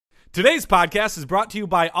Today's podcast is brought to you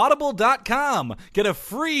by Audible.com. Get a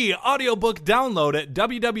free audiobook download at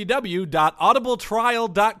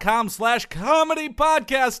www.audibletrial.com/comedy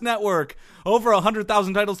podcast network. Over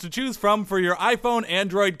 100,000 titles to choose from for your iPhone,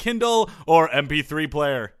 Android, Kindle, or MP3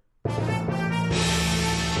 player.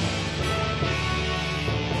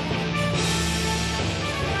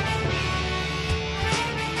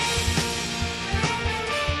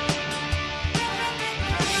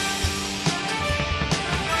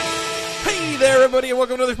 Hey there, everybody, and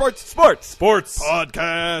welcome to the Sports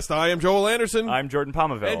Podcast. I am Joel Anderson. I'm Jordan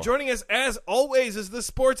Palmaville. And joining us, as always, is the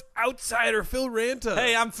sports outsider, Phil Ranta.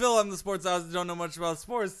 Hey, I'm Phil. I'm the sports outsider. Don't know much about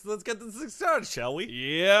sports. Let's get this started, shall we?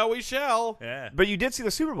 Yeah, we shall. Yeah. But you did see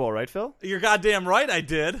the Super Bowl, right, Phil? You're goddamn right I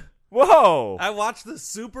did. Whoa! I watched the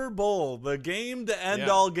Super Bowl, the game to end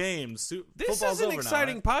all games. This Football's is an over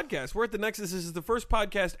exciting now, right? podcast. We're at the Nexus. This is the first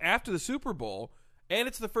podcast after the Super Bowl, and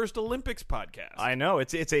it's the first Olympics podcast. I know.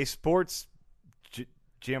 It's a sports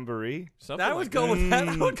jamboree. Something I would like go that. with that.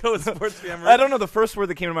 I would go with sports jamboree. I don't know. The first word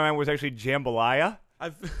that came to my mind was actually jambalaya.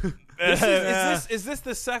 Is this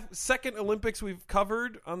the second Olympics we've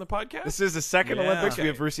covered on the podcast? This is the second Yeah. Olympics Okay. we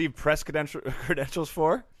have received press credentials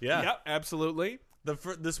for. Yeah. Yep, absolutely.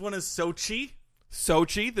 This one is Sochi.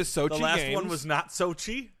 Sochi, the Sochi The last Games. one was not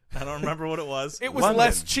Sochi. I don't remember what it was. It was London.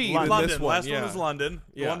 less chi than London. this one. Last yeah. one was London.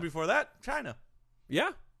 The Yeah. one before that, China. Yeah,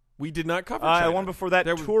 we did not cover The China. one before that,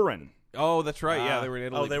 There was- Turin. Oh, that's right. Yeah, they were in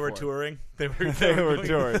Italy. Oh, they were before. touring. They were were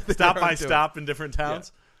touring. Stop They were by on tour. stop in different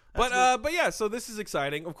towns. But yeah, so this is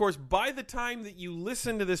exciting. Of course, by the time that you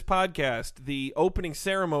listen to this podcast, the opening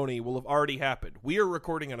ceremony will have already happened. We are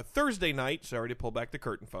recording on a Thursday night. Sorry to pull back the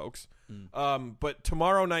curtain, folks. But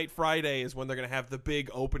tomorrow night, Friday, is when they're going to have the big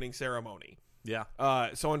opening ceremony. Yeah.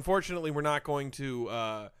 So unfortunately, we're not going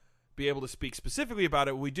to be able to speak specifically about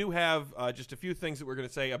it. We do have just a few things that we're going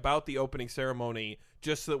to say about the opening ceremony,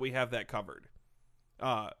 just so that we have that covered.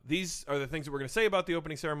 These are the things that we're going to say about the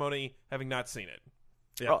opening ceremony, having not seen it.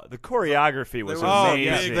 Yeah. Oh, the choreography was There was-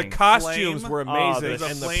 amazing. The costumes Flame. were amazing, Oh, the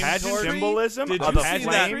and the flame pageantry. symbolism Did of you the see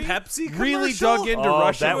flame. that Pepsi commercial? Really dug into Oh,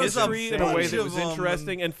 Russian that was history in a way insane. that was Bunch of 'em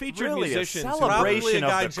interesting and featured really musicians. a Probably a celebration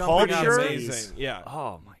guy of the jumping on culture. stage. Amazing. Yeah.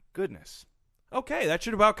 Oh my goodness! Okay, that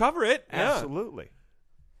should about cover it. Yeah. Absolutely.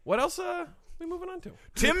 What else are we moving on to?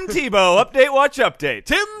 Tim Tebow update. Watch update.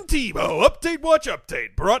 Tim Tebow update. Watch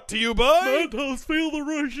update. Brought to you by. feel the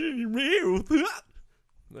rush in your mouth.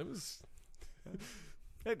 That was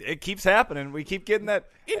It keeps happening. We keep getting that.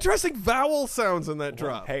 interesting vowel sounds in that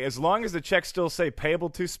drop. Hey, as long as the checks still say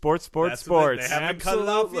payable to sports. That's what they sports. haven't cut it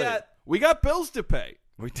off Absolutely. yet. We got bills to pay.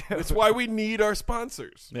 We do. That's why we need our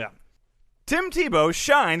sponsors. Yeah. Tim Tebow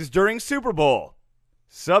shines during Super Bowl.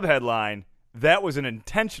 Subheadline: that was an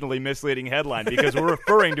intentionally misleading headline because we're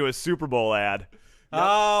referring to a Super Bowl ad.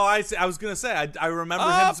 Oh, I see. I was going to say, I remember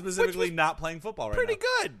him which specifically was not playing football right Pretty now.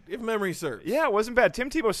 good, if memory serves. Yeah, it wasn't bad. Tim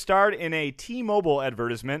Tebow starred in a T-Mobile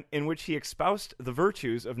advertisement in which he espoused the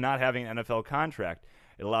virtues of not having an NFL contract.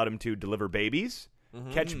 It allowed him to deliver babies,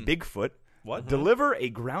 catch Bigfoot, deliver a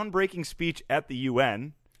groundbreaking speech at the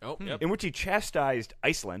UN, Oh, yep. in which he chastised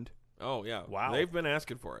Iceland, Oh, yeah. Wow. They've been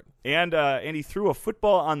asking for it. and he threw a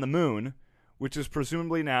football on the moon, which is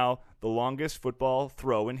presumably now the longest football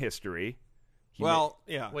throw in history. He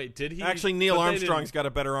yeah. Wait, did he? Actually, Neil but they Armstrong's didn't- got a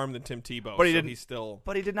better arm than Tim Tebow, But he so didn't- he's still...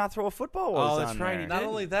 but he did not throw a football. while Oh, it was that's on right, there. he Not didn't.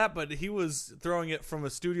 only that, but he was throwing it from a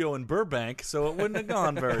studio in Burbank, so it wouldn't have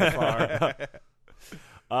gone very far.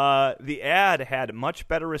 The ad had much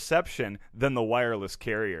better reception than the wireless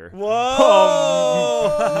carrier.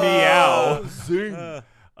 Whoa! Meow. Zing.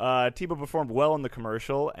 Tebow performed well in the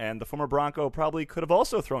commercial, and the former Bronco probably could have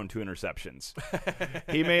also thrown 2 interceptions.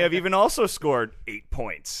 He may have even also scored 8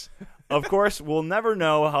 points. Of course, we'll never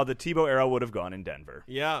know how the Tebow era would have gone in Denver.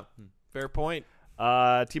 Yeah, fair point.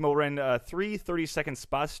 Tebow ran 3 30-second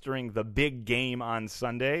spots during the big game on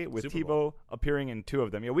Sunday, with Super Tebow Bowl. appearing in 2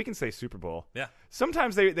 of them. Yeah, we can say Super Bowl. Yeah.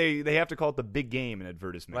 Sometimes they have to call it the big game in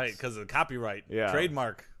advertisements. Right, because of the copyright. Yeah.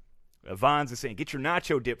 Trademark. Vons is saying, get your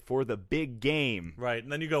nacho dip for the big game. Right,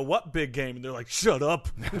 and then you go, what big game? And they're like, shut up.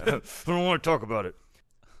 I don't want to talk about it.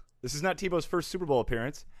 This is not Tebow's first Super Bowl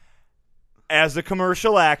appearance. As a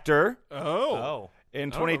commercial actor, Oh. in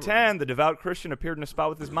 2010, the devout Christian appeared in a spot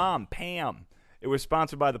with his mom, Pam. It was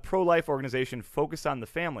sponsored by the pro-life organization Focus on the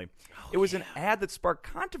Family. It was an ad that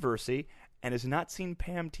sparked controversy and has not seen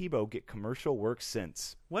Pam Tebow get commercial work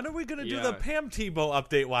since. When are we going to do Yeah. the Pam Tebow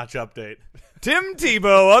update, watch update? Tim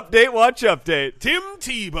Tebow, update, watch update. Tim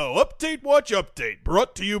Tebow update, watch update,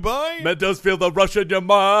 brought to you by... That does feel the rush in your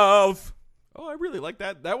mouth. Oh, I really like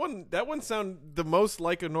that. That one sounded the most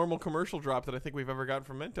like a normal commercial drop that I think we've ever gotten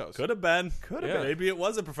from Mentos. Could have been. been. Maybe it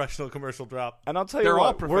was a professional commercial drop. And I'll tell you They're all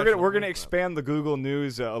what, we're professional. gonna expand the Google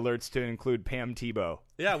News alerts to include Pam Tebow.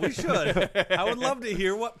 Yeah, we should. I would love to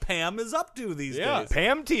hear what Pam is up to these days.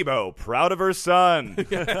 Pam Tebow, proud of her son.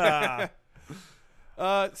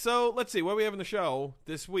 So let's see what we have in the show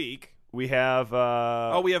this week. We have.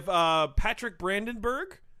 We have Patrick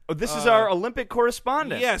Brandenburg. This is our Olympic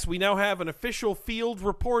correspondent. Yes, we now have an official field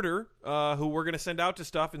reporter who we're going to send out to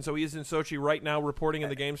stuff, and so he is in Sochi right now reporting in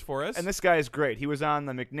the games for us. And this guy is great. He was on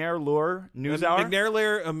the McNair-Lure News Hour.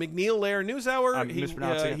 McNeil-Lair News Hour. I'm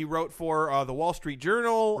mispronouncing it. He wrote for the Wall Street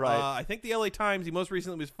Journal. Right. I think the LA Times. He most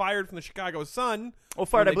recently was fired from the Chicago Sun. Well,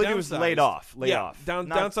 fired. I when they believe he was downsized. laid off.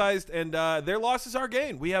 Downsized, and their loss is our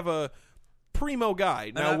gain. We have a primo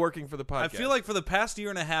guy now working for the podcast. I feel like for the past year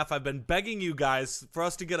and a half, I've been begging you guys for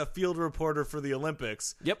us to get a field reporter for the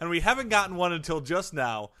Olympics. Yep. And we haven't gotten one until just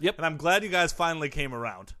now. Yep. And I'm glad you guys finally came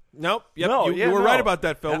around. Nope. Yep. No, you were no. right about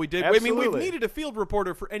that, Phil. We did. I mean, we've Absolutely. needed a field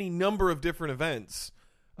reporter for any number of different events.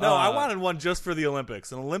 No, I wanted one just for the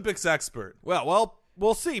Olympics, an Olympics expert. Well,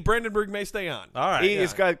 we'll see. Brandenburg may stay on. All right.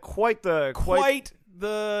 He's got quite the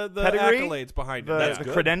pedigree, accolades behind the, him. the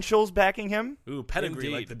Yeah. credentials backing him. Ooh, pedigree,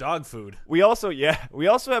 Indeed. like the dog food. We also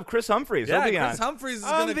have Chris Humphreys. Yeah, He'll be Chris on. Humphreys is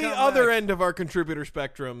On going to the come other back. end of our contributor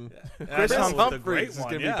spectrum, Chris Humphreys, the Humphreys great is one,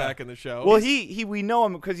 going to yeah. be back in the show. Well, we know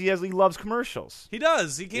him because he loves commercials. He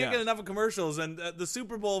does. He can't Yeah. get enough of commercials. And the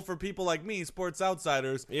Super Bowl for people like me, sports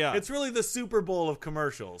outsiders, Yeah. it's really the Super Bowl of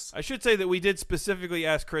commercials. I should say that we did specifically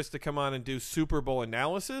ask Chris to come on and do Super Bowl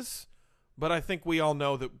analysis, but I think we all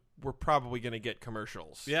know that we're probably going to get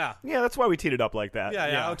commercials. Yeah. Yeah, that's why we teed it up like that. Yeah,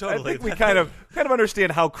 Yeah. oh, totally. I think we kind of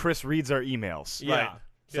understand how Chris reads our emails. Yeah. Right.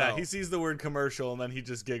 Yeah, So- he sees the word commercial, and then he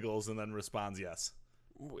just giggles and then responds yes.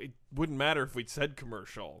 It wouldn't matter if we'd said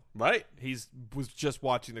commercial. Right. Was just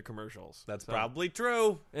watching the commercials. That's So- probably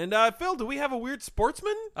true. And Phil, do we have a weird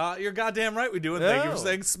sportsman? You're goddamn right we do, and thank you Oh. for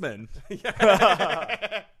saying Smin.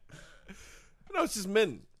 No, it's just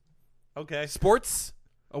men. Okay. Sports?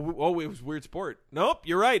 Oh, it was weird sport. Nope,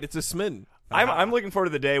 you're right. It's a smin. I'm looking forward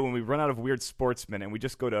to the day when we run out of weird sportsmen and we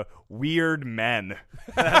just go to weird men.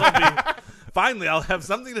 Finally, I'll have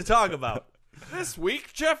something to talk about. This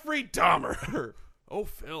week, Jeffrey Dahmer. Oh,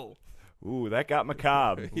 Phil. Ooh, that got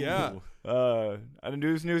macabre. Yeah.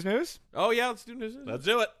 News? Oh, yeah, let's do this. Let's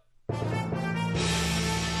do it.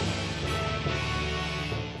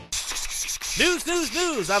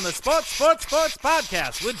 News on the Sports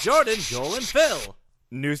Podcast with Jordan, Joel, and Phil.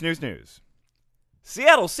 News.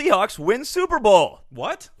 Seattle Seahawks win Super Bowl.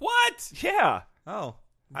 What? What? Yeah. Oh.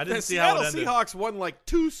 I The didn't see how Seattle it ended. Seahawks won like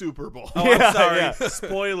 2 Super Bowls. Oh, Yeah, I'm sorry. yeah.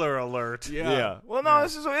 Spoiler alert. Yeah. Well, no,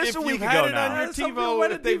 this is If a week you've had ago it now. on your Some people TiVo,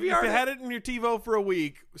 went if to you DVR it. had it in your TiVo for a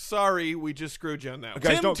week, sorry, we just screwed you on that one.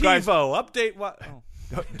 Guys, Tim don't- guys- Tebow, update what? Oh.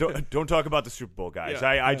 don't talk about the Super Bowl, guys.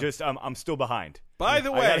 Yeah. I'm still behind. By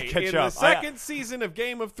the I gotta way, catch in up. the second season of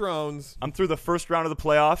Game of Thrones, I'm through the first round of the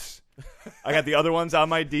playoffs. I got the other ones on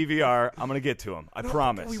my DVR. I'm gonna get to them. I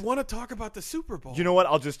promise. we want to talk about the Super Bowl. You know what?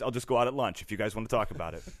 I'll just go out at lunch if you guys want to talk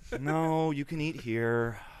about it. No, you can eat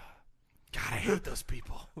here. God, I hate those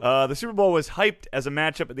people. The Super Bowl was hyped as a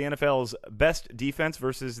matchup of the NFL's best defense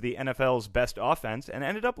versus the NFL's best offense, and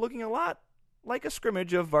ended up looking a lot like a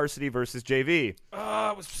scrimmage of varsity versus JV.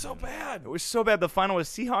 It was so bad. It was so bad. The final was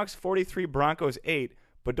Seahawks 43, Broncos 8.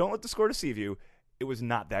 But don't let the score deceive you. It was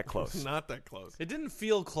not that close. Not that close. It didn't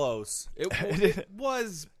feel close. It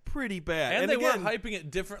was pretty bad. And they again, were hyping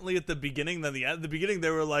it differently at the beginning than the end. At the beginning,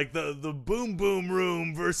 they were like the boom boom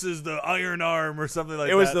room versus the iron arm or something like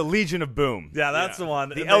that. It was the Legion of Boom. yeah, that's Yeah. the one.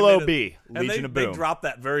 The And they made LOB, it- and Legion of Boom. They dropped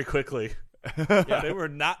that very quickly. They were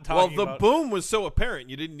not well, talking the about boom was so apparent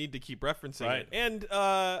you didn't need to keep referencing Right.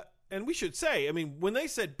 it. And we should say, I mean, when they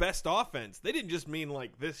said best offense, they didn't just mean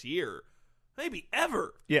like this year. Maybe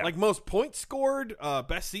ever. Yeah. Like most points scored,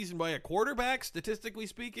 best season by a quarterback, statistically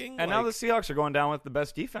speaking. And like, now the Seahawks are going down with the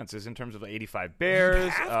best defenses in terms of the 85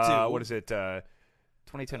 Bears. have to. What is it?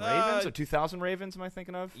 2010 Ravens or 2000 Ravens? Am I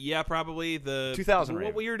thinking of? yeah, probably the 2000 What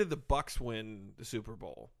Ravens. year did the Bucks win the Super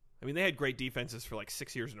Bowl? I mean, they had great defenses for like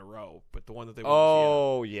 6 years in a row, but the one that they won was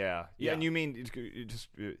Oh yeah. Yeah. And you mean just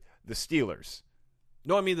the Steelers?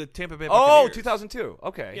 no, I mean the Tampa Bay Oh, Buccaneers. 2002.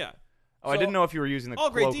 Okay. Yeah. Oh, I So, didn't know if you were using the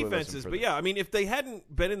all great colloquialism defenses, for but the- yeah, I mean, if they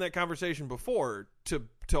hadn't been in that conversation before, to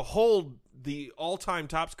hold the all-time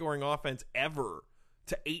top-scoring offense ever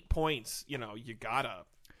to 8 points, you gotta.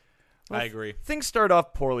 I agree. Things start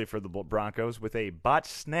off poorly for the Broncos with a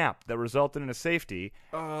botched snap that resulted in a safety,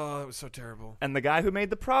 Oh, that was so terrible. and the guy who made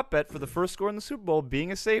the prop bet for the first score in the Super Bowl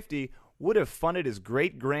being a safety would have funded his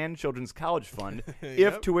great-grandchildren's college fund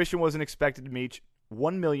if tuition wasn't expected to reach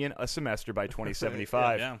 $1 million a semester by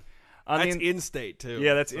 2075. Yeah. That's in-state, too.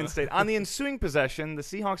 Yeah, that's in-state. On the ensuing possession, the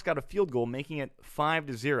Seahawks got a field goal, making it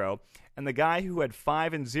 5-0, and the guy who had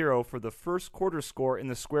 5-0 for the first quarter score in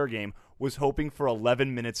the square game was hoping for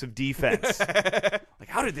 11 minutes of defense. Like,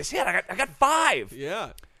 how did this hit? I got 5.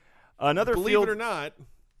 Yeah. Another Believe field... it or not,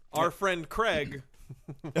 our friend Craig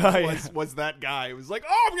was that guy. It was like,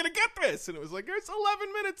 oh, I'm going to get this. And it was like, there's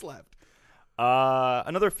 11 minutes left.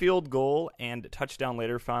 Another field goal and touchdown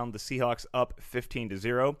later found the Seahawks up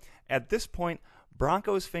 15-0. At this point,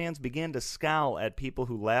 Broncos fans began to scowl at people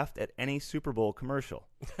who laughed at any Super Bowl commercial.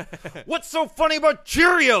 What's so funny about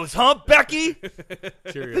Cheerios, huh, Becky?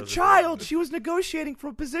 Cheerios The child, she was negotiating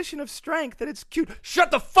from a position of strength, and it's cute.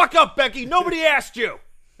 Shut the fuck up, Becky. Nobody asked you.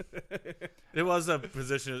 It was a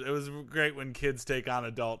position. It was great when kids take on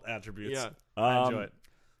adult attributes. Yeah. I enjoy it.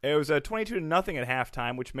 It was 22-0 at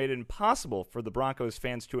halftime, which made it impossible for the Broncos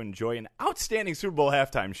fans to enjoy an outstanding Super Bowl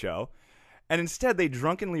halftime show. And instead, they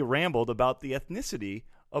drunkenly rambled about the ethnicity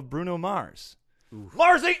of Bruno Mars. Oof.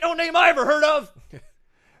 Mars ain't no name I ever heard of.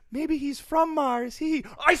 Maybe he's from Mars.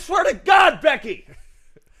 I swear to God, Becky.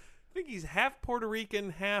 I think he's half Puerto Rican,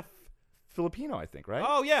 half Filipino, I think, right?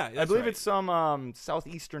 Oh, yeah. I believe right. it's some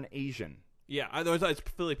Southeastern Asian. Yeah, it's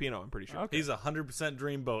Filipino, I'm pretty sure. Okay. He's 100%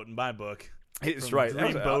 dreamboat in my book. It's right.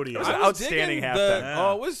 Dream Bodie. It was an outstanding halftime.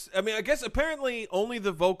 Oh, it was. I mean, I guess apparently only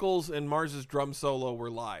the vocals and Mars's drum solo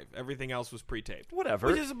were live. Everything else was pre-taped.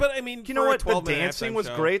 Whatever. But I mean, You know what? The 12-minute dancing halftime was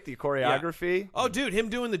show. great. The choreography. Yeah. Oh, dude, him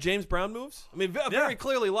doing the James Brown moves. I mean, very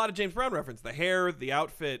clearly a lot of James Brown reference. The hair, the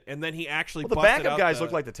outfit, and then he actually. Well, the busted backup out guys the,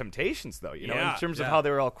 look like the Temptations, though. You know, Yeah. in terms of Yeah. how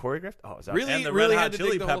they were all choreographed. Oh, is that Really? And the really Red had Hot to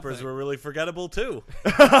Chili dig the whole Peppers thing. were really forgettable, too.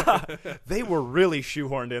 They were really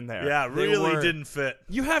shoehorned in there. Yeah, They really were. didn't fit.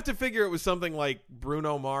 You have to figure it was something like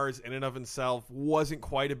Bruno Mars in and of himself wasn't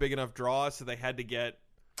quite a big enough draw, so they had to get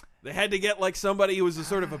like somebody who was a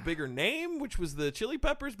sort of a bigger name, which was the Chili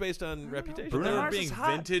Peppers based on reputation. Bruno They were Mars being is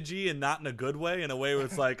hot. vintagey and not in a good way, in a way where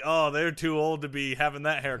it's like, oh, they're too old to be having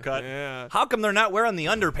that haircut. Yeah. How come they're not wearing the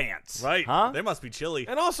underpants? Right. Huh? They must be chilly.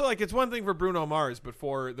 And also, like, it's one thing for Bruno Mars, but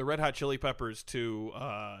for the Red Hot Chili Peppers to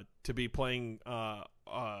be playing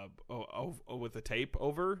with the tape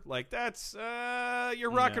over, like, that's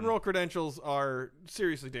your rock and roll credentials are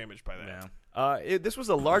seriously damaged by that. Yeah. This was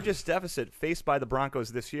the largest deficit faced by the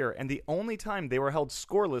Broncos this year, and the only time they were held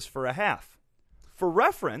scoreless for a half. For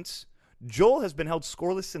reference, Joel has been held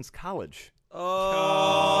scoreless since college.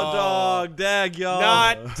 Oh, dog, dag, y'all.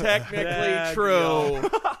 Not technically Dag, true. y'all.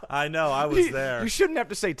 I know, I was there. You shouldn't have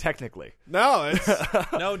to say technically. No, it's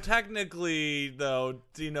No, technically, though,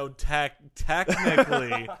 you know,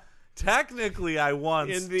 technically, I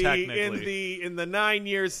once technically. in the 9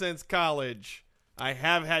 years since college, I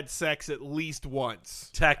have had sex at least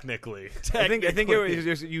once. Technically. I think it was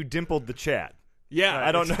just you dimpled the chat. Yeah,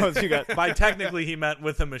 I don't know if you got. By technically, he meant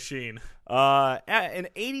with a machine. An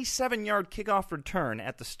 87-yard kickoff return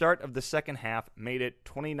at the start of the second half made it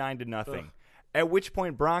 29-0. At which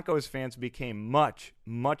point, Broncos fans became much,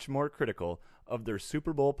 much more critical of their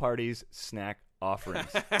Super Bowl party's snack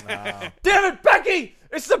offerings. Damn it, Becky!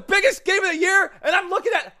 It's the biggest game of the year, and I'm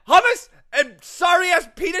looking at hummus and sorry-ass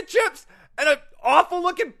pita chips and an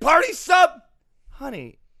awful-looking party sub.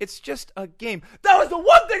 Honey, it's just a game. That was the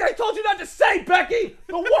one thing I told you not to say, Becky!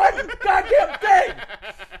 The one goddamn thing!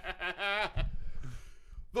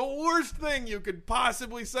 the worst thing you could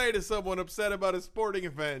possibly say to someone upset about a sporting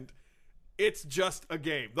event. It's just a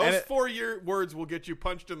game. Those 4-year words will get you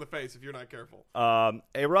punched in the face if you're not careful.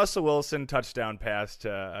 A Russell Wilson touchdown pass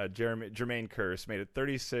to Jermaine Kearse made it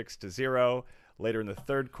 36-0 later in the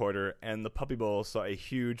third quarter, and the Puppy Bowl saw a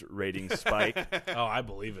huge ratings spike. Oh, I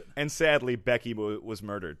believe it. And sadly, Becky was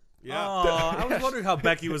murdered. Yeah. Oh, I was wondering how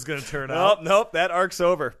Becky was going to turn out. Nope, that arc's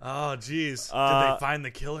over. Oh, jeez. Did they find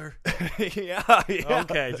the killer? yeah.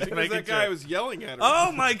 Okay, just Because making that guy sure. was yelling at her.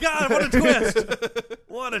 Oh, my God, what a twist.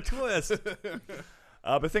 What a twist.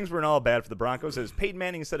 But things weren't all bad for the Broncos as Peyton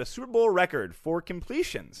Manning set a Super Bowl record for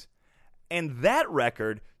completions. And that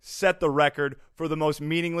record set the record for the most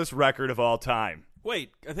meaningless record of all time.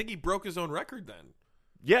 Wait, I think he broke his own record then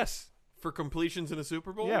Yes. for completions in a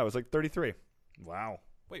Super Bowl? Yeah, it was like 33. Wow.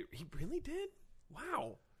 Wait, he really did?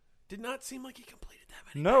 Wow. Did not seem like he completed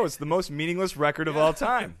that many. No, it's the most meaningless record of all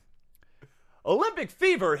time. Olympic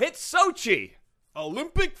fever hit Sochi.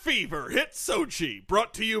 Olympic fever hit Sochi.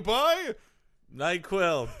 Brought to you by...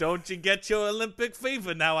 NyQuil, don't you get your Olympic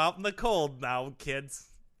fever now out in the cold now, kids.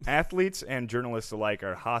 Athletes and journalists alike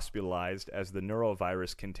are hospitalized as the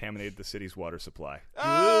neurovirus contaminated the city's water supply.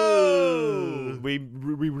 Oh! We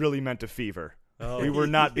really meant a fever. Oh. We were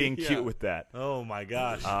not being Yeah. cute with that. Oh my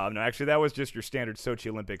gosh. No, actually, that was just your standard Sochi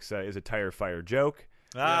Olympics is a tire fire joke.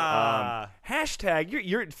 Hashtag,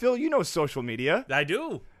 you're Phil, you know social media. I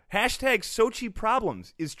do. Hashtag Sochi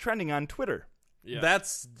Problems is trending on Twitter. Yeah.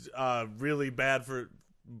 That's really bad for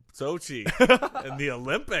Sochi and the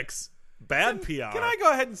Olympics. Bad PR. Can I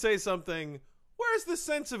go ahead and say something? Where's the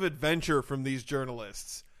sense of adventure from these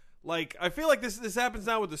journalists? Like, I feel like this happens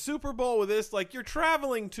now with the Super Bowl, with this. Like, you're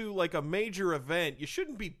traveling to, like, a major event. You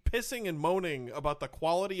shouldn't be pissing and moaning about the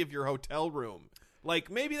quality of your hotel room.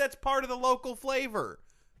 Like, maybe that's part of the local flavor.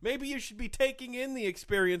 Maybe you should be taking in the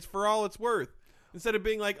experience for all it's worth. Instead of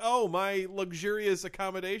being like, oh, my luxurious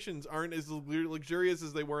accommodations aren't as luxurious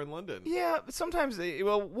as they were in London. Yeah, but sometimes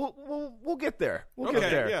we'll get there. We'll get Okay,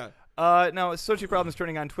 there. yeah. Now, Sochi Problems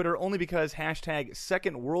turning on Twitter only because hashtag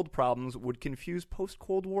Second World Problems would confuse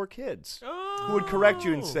post-Cold War kids who would correct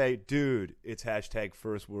you and say, dude, it's hashtag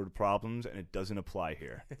First World Problems and it doesn't apply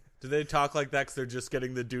here. Do they talk like that because they're just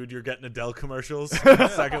getting the dude you're getting Adele commercials?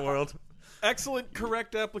 Second world. Excellent,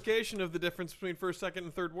 correct application of the difference between first, second,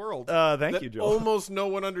 and third world. Thank you, Joel. Almost no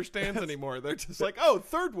one understands anymore. They're just like, oh,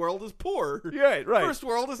 third world is poor. Right. First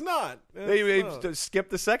world is not. They just skip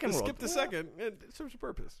the second world. Skip the second. It serves a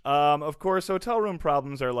purpose. Of course, hotel room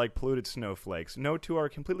problems are like polluted snowflakes. No two are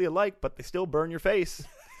completely alike, but they still burn your face.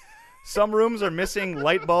 Some rooms are missing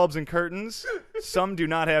light bulbs and curtains. Some do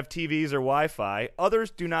not have TVs or Wi-Fi. Others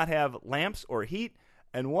do not have lamps or heat.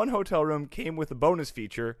 And one hotel room came with a bonus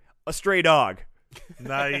feature, a stray dog.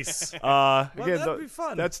 Nice. Again, be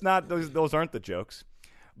fun. That's not those aren't the jokes.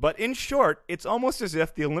 But in short, it's almost as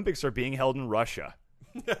if the Olympics are being held in Russia.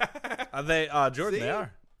 Are they Jordan? See? They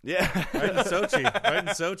are Yeah. right in Sochi. Right in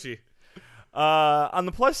Sochi. On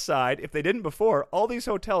the plus side, if they didn't before, all these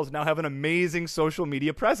hotels now have an amazing social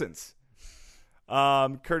media presence.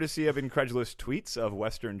 Courtesy of incredulous tweets of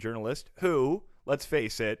Western journalists who, let's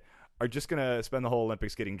face it, are just going to spend the whole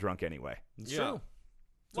Olympics getting drunk anyway. It's Yeah. true.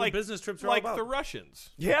 That's what business trips are like all the about. Russians.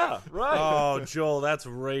 Yeah, right. Oh, Joel, that's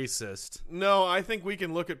racist. No, I think we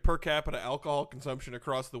can look at per capita alcohol consumption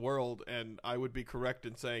across the world, and I would be correct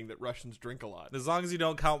in saying that Russians drink a lot. As long as you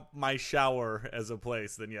don't count my shower as a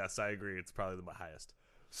place, then yes, I agree. It's probably the highest.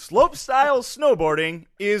 Slope-style snowboarding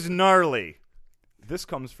is gnarly. This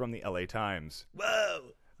comes from the LA Times.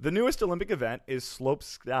 Whoa. The newest Olympic event is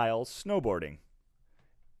slope-style snowboarding.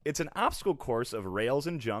 It's an obstacle course of rails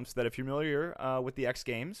and jumps that if you're familiar with the X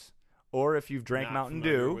Games, or if you've drank Not Mountain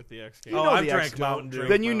familiar Dew, with the X Games. you know I've the drank X- Mountain Dew.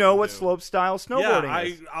 then you know what slope-style snowboarding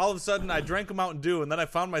is. All of a sudden I drank a Mountain Dew, and then I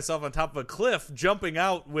found myself on top of a cliff jumping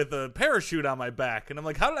out with a parachute on my back, and I'm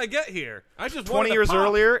like, how did I get here? I just 20 wanted to years pop.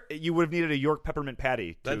 earlier, you would have needed a York peppermint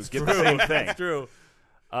patty to That's get true. the same thing. That's true.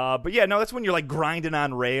 But yeah, no, that's when you're like grinding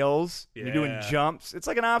on rails. And You're doing Yeah. jumps. It's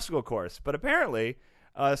like an obstacle course. But apparently,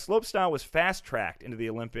 slopestyle was fast-tracked into the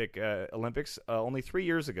Olympics only 3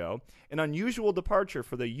 years ago, an unusual departure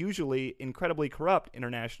for the usually incredibly corrupt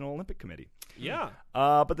International Olympic Committee. Yeah.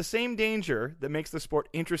 But the same danger that makes the sport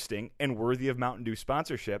interesting and worthy of Mountain Dew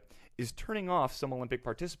sponsorship is turning off some Olympic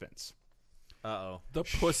participants. Uh-oh. The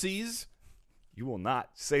pussies. You will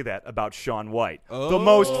not say that about Shaun White, the Oh.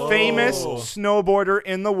 most famous snowboarder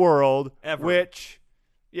in the world. Ever. Which,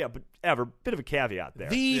 yeah, but ever. Bit of a caveat there.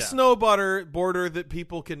 The Yeah. snowboarder that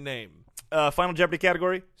people can name. Final Jeopardy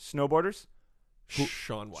category, snowboarders.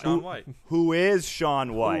 Shaun White. Shaun White. Who is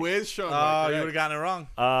Shaun White? Who is Shaun Oh, White? you Correct. would have gotten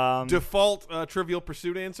it wrong. Default Trivial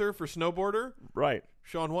Pursuit answer for snowboarder? Right.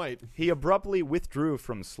 Shaun White. He abruptly withdrew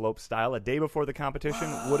from slopestyle a day before the competition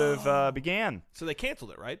would have began. So they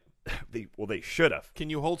canceled it, right? They should have.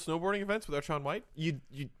 Can you hold snowboarding events without Shaun White?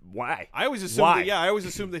 Why? I always assumed Why? I always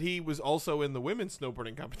assumed that he was also in the women's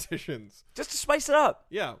snowboarding competitions. Just to spice it up.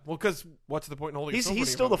 Yeah, well, because what's the point in holding? a He's snowboarding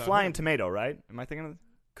still the event without flying him? tomato, right? Am I thinking of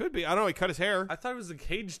Could be. I don't know. He cut his hair. I thought it was a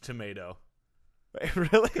caged tomato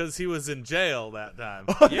really? because he was in jail that time.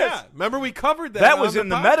 Yeah, remember we covered that. That on was in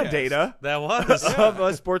the podcast. metadata That was. of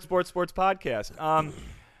a sports podcast.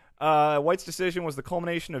 White's decision was the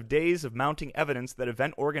culmination of days of mounting evidence that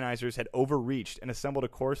event organizers had overreached and assembled a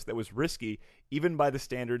course that was risky even by the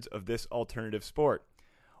standards of this alternative sport.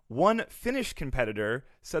 One Finnish competitor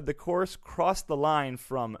said the course crossed the line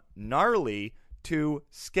from gnarly to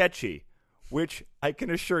sketchy, which I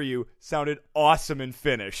can assure you sounded awesome in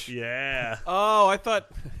Finnish. Yeah. Oh, I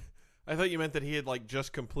thought you meant that he had like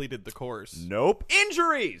just completed the course. Nope.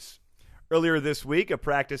 Injuries! Earlier this week, a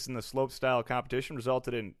practice in the slopestyle competition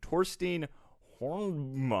resulted in Torstein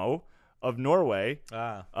Hornmo of Norway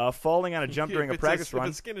falling on a jump during a practice If run.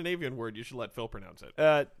 it's a Scandinavian word, you should let Phil pronounce it.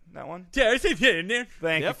 That one? Yeah, it's in there.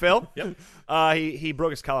 Thank you, Yep. Phil. Yep. He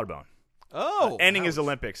broke his collarbone, Oh, ending his ouch.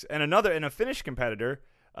 Olympics. And a Finnish competitor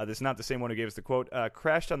This is not the same one who gave us the quote.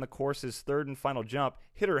 Crashed on the course's third and final jump,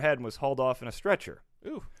 hit her head, and was hauled off in a stretcher.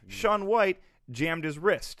 Ooh. Shaun White jammed his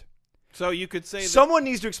wrist. So you could say someone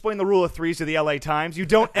needs to explain the rule of threes to the LA Times. You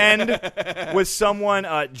don't end with someone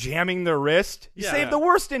jamming their wrist. You save the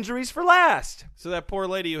worst injuries for last. So that poor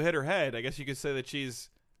lady who hit her head, I guess you could say that she's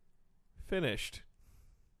finished.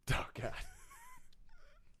 Oh, God.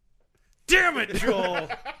 Damn it, Joel.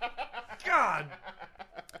 God.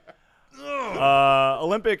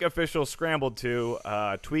 Olympic officials scrambled to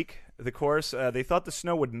tweak the course. They thought the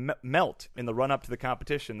snow would melt in the run-up to the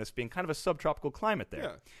competition, this being kind of a subtropical climate there.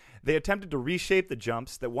 Yeah. They attempted to reshape the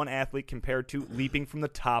jumps that one athlete compared to leaping from the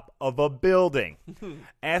top of a building.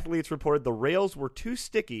 Athletes reported the rails were too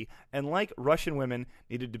sticky and, like Russian women,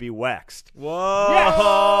 needed to be waxed. Whoa. Yes!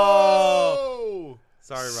 Whoa!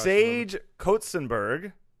 Sorry, Russian Sage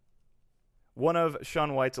Kotzenberg, one of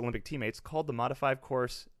Shaun White's Olympic teammates, called the modified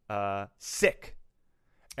course sick.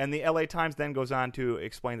 And the LA Times then goes on to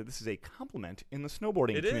explain that this is a compliment in the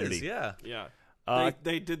snowboarding community. It is, yeah. Yeah.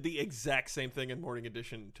 They did the exact same thing in Morning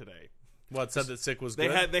Edition today. What, said that sick was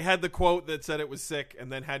good? They had the quote that said it was sick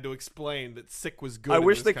and then had to explain that sick was good. I in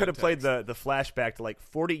wish this they could have played context. the flashback to like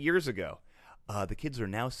 40 years ago. The kids are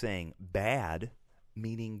now saying bad,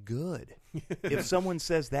 meaning good. If someone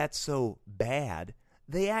says that's so bad,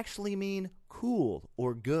 they actually mean cool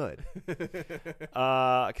or good.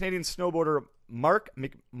 Canadian snowboarder Mark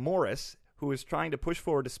McMorris, who is trying to push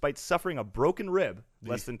forward despite suffering a broken rib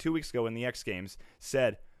less than 2 weeks ago in the X Games,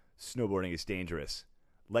 said, snowboarding is dangerous.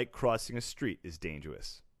 Like crossing a street is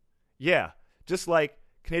dangerous. Yeah, just like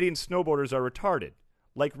Canadian snowboarders are retarded.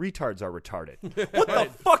 Like retards are retarded. What the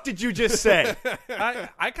fuck did you just say?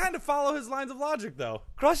 I kind of follow his lines of logic, though.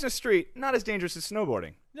 Crossing a street, not as dangerous as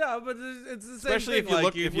snowboarding. Yeah, but it's the same Especially thing. if you like,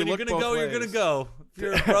 look- if you when you're look going to both go, you're going to ways. go. If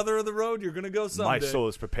you're a brother of the road, you're going to go someday. My soul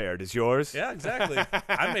is prepared. Is yours? Yeah, exactly.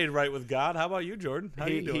 I made right with God. How about you, Jordan? How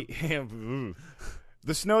you doing?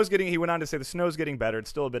 The snow's getting, he went on to say, the snow's getting better. It's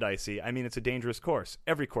still a bit icy. I mean, it's a dangerous course.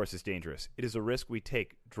 Every course is dangerous. It is a risk we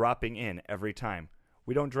take, dropping in every time.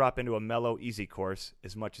 We don't drop into a mellow, easy course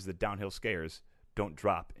as much as the downhill skiers don't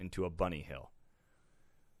drop into a bunny hill.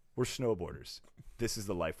 We're snowboarders. This is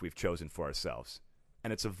the life we've chosen for ourselves.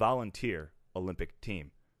 And it's a volunteer Olympic team.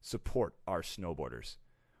 Support our snowboarders.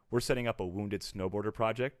 We're setting up a Wounded Snowboarder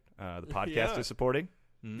project. The podcast is supporting.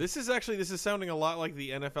 This is sounding a lot like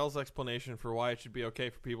the NFL's explanation for why it should be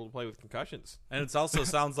okay for people to play with concussions. And it also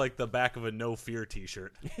sounds like the back of a No Fear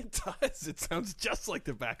t-shirt. It does. It sounds just like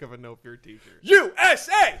the back of a No Fear t-shirt.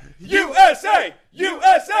 USA! USA!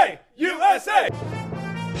 USA! USA!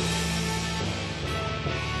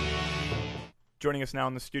 Joining us now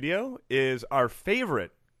in the studio is our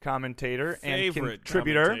favorite commentator and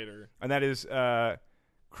contributor, and that is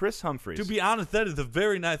Chris Humphreys. To be honest, that is a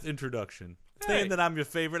very nice introduction. Saying that I'm your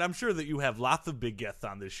favorite, I'm sure that you have lots of big guests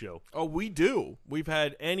on this show. Oh, we do. We've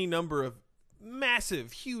had any number of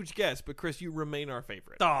massive, huge guests, but Chris, you remain our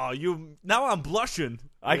favorite. Oh, now I'm blushing.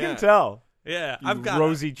 I can tell. Yeah, You I've got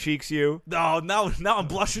rosy cheeks. You. Oh, now I'm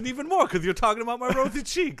blushing even more because you're talking about my rosy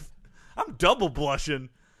cheeks. I'm double blushing.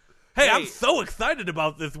 Hey, I'm so excited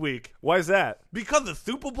about this week. Why is that? Because the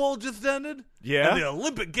Super Bowl just ended. Yeah. And the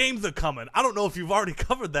Olympic Games are coming. I don't know if you've already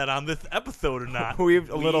covered that on this episode or not. We've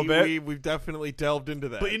a little bit. We've definitely delved into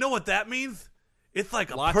that. But you know what that means? It's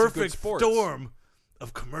like Lots a of good perfect sports. storm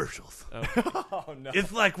of commercials. Oh no.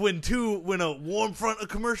 It's like when a warm front of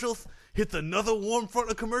commercials hits another warm front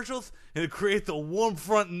of commercials, and it creates a warm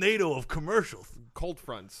front NATO of commercials. Cold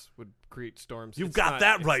fronts would create storms. You've It's got not-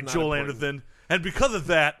 that it's right, not Joel important. Anderson. And because of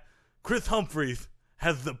that, Chris Humphreys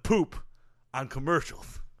has the poop on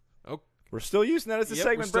commercials. Oh, We're still using that as a yep,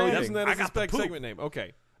 segment we're still branding. using that I as a got the poop. segment name.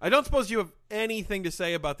 Okay. I don't suppose you have anything to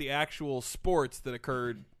say about the actual sports that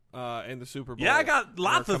occurred in the Super Bowl. Yeah, I got that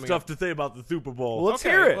lots are of coming stuff up. to say about the Super Bowl. Well, let's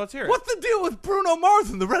hear it. Let's hear it. What's the deal with Bruno Mars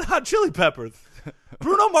and the Red Hot Chili Peppers?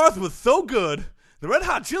 Bruno Mars was so good, the Red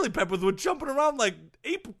Hot Chili Peppers were jumping around like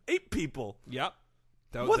ape people. Yep.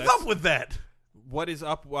 What's up with that? What is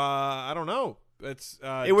up? I don't know. It's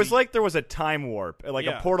It was like there was a time warp. Like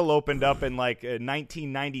Yeah. a portal opened up and like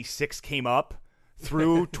 1996 came up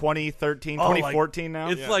through 2013, Oh, like, 2014 now.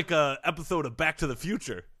 It's like a episode of Back to the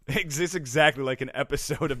Future. It exists exactly like an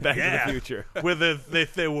episode of Back to Yeah. the Future. Where they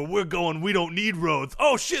say, well, we're going, we don't need roads.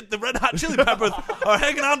 Oh, shit, the Red Hot Chili Peppers are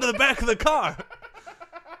hanging on to the back of the car.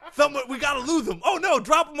 Somewhere, we got to lose them. Oh, no,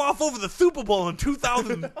 drop them off over the Super Bowl in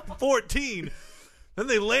 2014. Then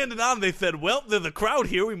they landed on, they said, well, there's a crowd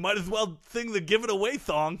here. We might as well sing the Give It Away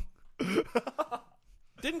song.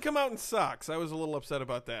 didn't come out in socks. I was a little upset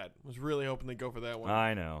about that. Was really hoping they'd go for that one.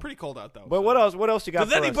 I know. Pretty cold out though. But so. what else? What else you got?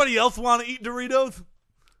 Does for us? anybody else want to eat Doritos?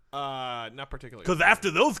 Not particularly. Because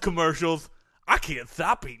after those commercials, I can't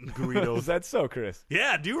stop eating Is Doritos. that so, Chris?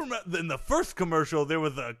 Yeah, do you remember in the first commercial there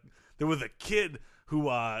was a kid who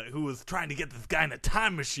was trying to get this guy in a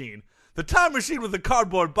time machine. The time machine was a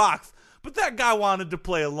cardboard box, but that guy wanted to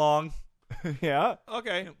play along. Yeah.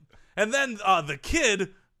 Okay. And then the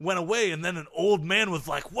kid went away, and then an old man was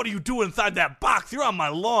like, "What are you doing inside that box? You're on my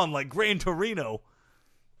lawn like Gran Torino."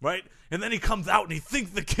 Right? And then he comes out and he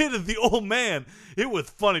thinks the kid is the old man. It was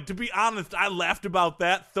funny. To be honest, I laughed about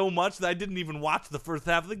that so much that I didn't even watch the first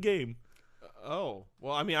half of the game. Oh.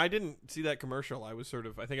 Well, I mean, I didn't see that commercial. I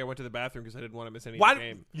think I went to the bathroom because I didn't want to miss any of Why? the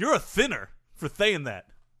game. You're a thinner for saying that.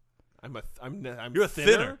 I'm You're a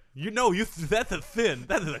thinner. That's a thin.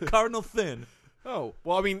 That is a cardinal thin. Oh.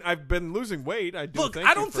 Well, I mean, I've been losing weight. I do. Look,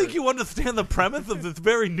 I don't think you understand the premise of this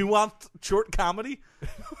very nuanced short comedy.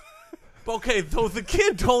 Okay, so the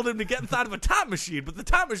kid told him to get inside of a time machine, but the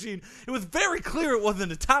time machine, it was very clear it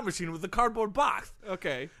wasn't a time machine, it was a cardboard box.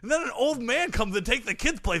 Okay. And then an old man comes and takes the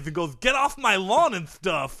kid's place and goes, "Get off my lawn and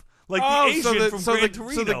stuff." Like the Asian from Gran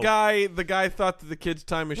Torino. So the guy thought that the kid's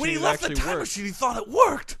time machine when he left the actually time worked. machine, he thought it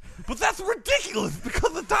worked. But that's ridiculous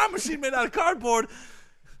because the time machine made out of cardboard.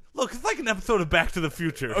 Look, it's like an episode of Back to the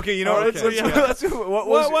Future. Okay, you know Oh, what? okay. Let's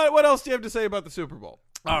What else do you have to say about the Super Bowl?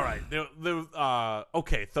 All right.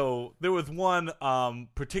 Okay, so there was one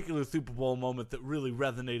particular Super Bowl moment that really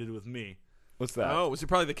resonated with me. What's that? Oh, was it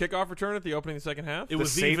probably the kickoff return at the opening of the second half? It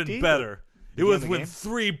was safety? even better. It Beginning was of the when game?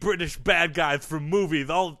 3 British bad guys from movies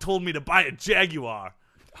all told me to buy a Jaguar.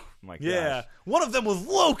 My gosh. Yeah. One of them was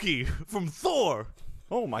Loki from Thor.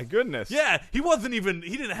 Oh my goodness. Yeah, he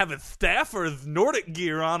didn't have his staff or his Nordic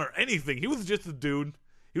gear on or anything. He was just a dude.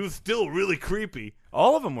 He was still really creepy.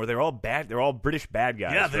 All of them were. They're all bad. They're all British bad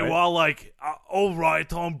guys. Yeah, they right? were all like, "All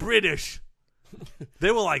right, I'm British."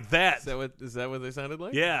 They were like that. Is that what they sounded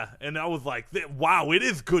like? Yeah, and I was like, "Wow, it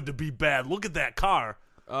is good to be bad. Look at that car."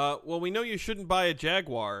 Well, we know you shouldn't buy a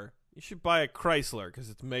Jaguar. You should buy a Chrysler because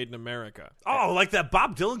it's made in America. Oh, like that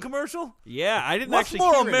Bob Dylan commercial? Yeah, I didn't What's actually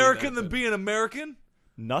more hear any of American that, than but- being American?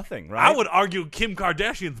 Nothing, right? I would argue Kim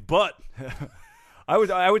Kardashian's butt. I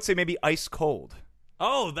would say maybe ice cold.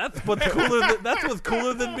 Oh, that's what's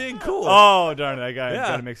cooler than being cool. Oh darn it! I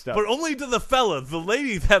got it mixed up. But only to the fellas. The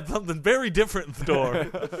ladies have something very different in store.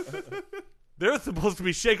 They're supposed to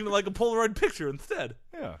be shaking it like a Polaroid picture instead.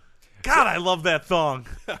 Yeah. God, I love that song.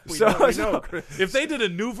 We know, So- Chris. If they did a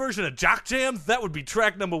new version of Jock Jams, that would be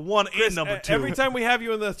track number 1 and number 2. Every time we have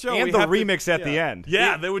you in the show, we And the have to- remix at the yeah. end.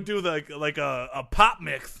 Yeah, they would do like a pop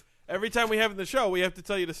mix. Every time we have in the show, we have to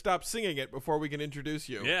tell you to stop singing it before we can introduce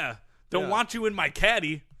you. Yeah. Don't Yeah. want you in my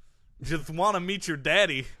caddy. Just want to meet your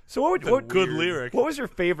daddy. So what? That's a good lyric. What was your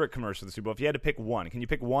favorite commercial of the Super Bowl? If you had to pick one, can you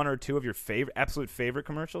pick one or two of your absolute favorite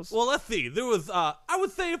commercials? Well, let's see. There was, I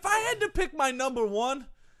would say if I had to pick my number 1,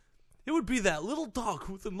 it would be that little dog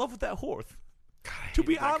who's in love with that horse. To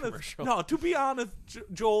be honest,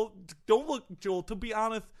 Joel, don't look, Joel. To be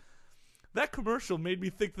honest, that commercial made me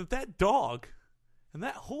think that dog and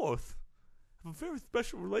that horse have a very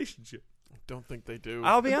special relationship. Don't think they do.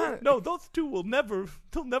 I'll be honest. No, those two they'll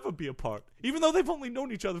never be apart. Even though they've only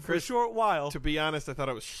known each other for Chris, a short while. To be honest, I thought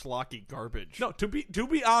it was schlocky garbage. No, to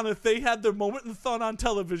be honest, they had their moment in the sun on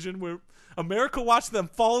television where America watched them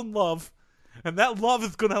fall in love, and that love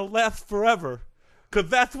is going to last forever. Because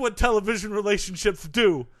that's what television relationships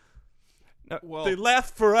do. Well, They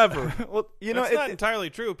last forever. Well, you know, that's not entirely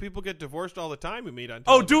true. People get divorced all the time who meet on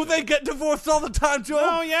Oh, television. do they get divorced all the time, Joel?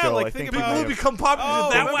 Oh, yeah. Joel, I like, think think about People who become popular. Oh,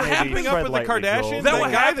 is that remember what maybe happened? keeping up tread with the lightly, Joel. Kardashians? Is that The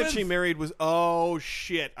what guy happens? that she married was, oh,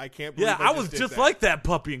 shit. I can't believe Yeah, I was did just that. like that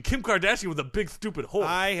puppy, and Kim Kardashian was a big stupid whore.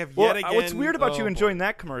 I have Well, yet again. what's weird about you oh, enjoying boy.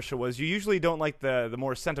 that commercial was you usually don't like the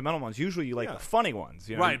more sentimental ones. Usually you like Yeah. the funny ones.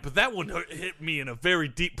 You know? Right, but that one hit me in a very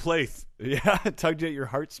deep place. Yeah, tugged at your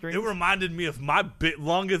heartstrings. It reminded me of my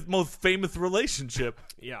longest, most famous relationship.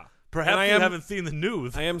 Yeah. Perhaps And you haven't seen the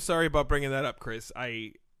news. I am sorry about bringing that up, Chris.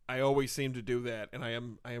 I always seem to do that, and I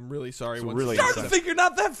am really sorry. It's once really it's Start done. to think you're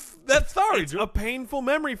not that sorry, It's Joel. a painful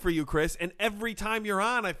memory for you, Chris, and every time you're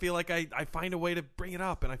on, I feel like I find a way to bring it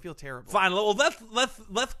up, and I feel terrible. Fine. Well,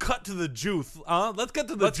 let's cut to the juice. Let's get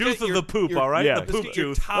to the Let's juice get of the poop. your- All right, yeah, the let's poop get your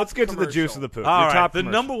juice. top Let's get to the juice commercial. of the poop. All Your right, top the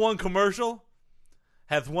commercial. number 1 commercial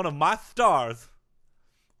has one of my stars,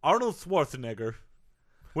 Arnold Schwarzenegger,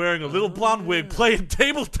 wearing a little blonde wig, playing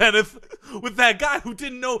table tennis with that guy who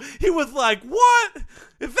didn't know. He was like, "What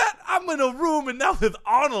is that? I'm in a room and now there's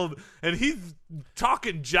Arnold, and he's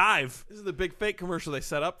talking jive." This is the big fake commercial they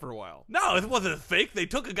set up for a while. No, it wasn't fake. They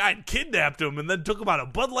took a guy and kidnapped him, and then took him on a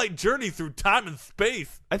Bud Light journey through time and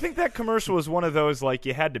space. I think that commercial was one of those like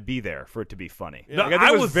you had to be there for it to be funny. No, Like, I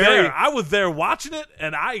think it was very. there. I was there watching it,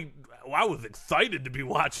 and I I was excited to be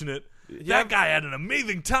watching it. That guy had an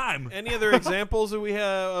amazing time. Any other examples that we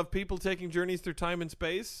have of people taking journeys through time and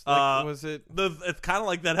space? Like, was it? It's kind of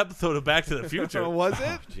like that episode of Back to the Future. Was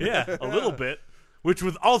it? Yeah, a little bit. Which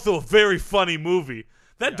was also a very funny movie.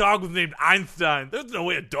 That dog was named Einstein. There's no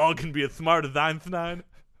way a dog can be as smart as Einstein.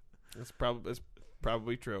 That's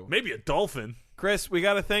probably true. Maybe a dolphin. Chris, we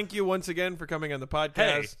got to thank you once again for coming on the podcast.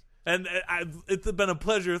 Hey, and it's been a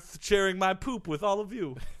pleasure sharing my poop with all of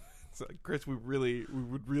you. So, Chris, we would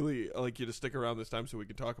really like you to stick around this time so we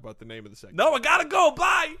can talk about the name of the segment. No, I gotta go.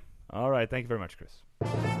 Bye. All right. Thank you very much, Chris.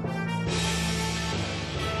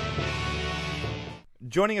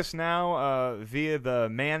 Joining us now via the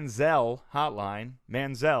Manziel hotline.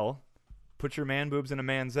 Manziel, put your man boobs in a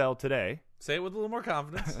Manziel today. Say it with a little more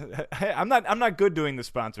confidence. Hey, I'm not good doing the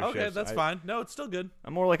sponsorships. Okay, that's fine. No, it's still good.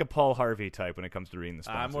 I'm more like a Paul Harvey type when it comes to reading the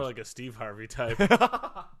sponsors. I'm more like a Steve Harvey type.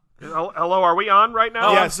 Hello, are we on right now?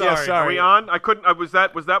 Oh, yes, I'm sorry. yes, sorry. Are we on? I couldn't. Was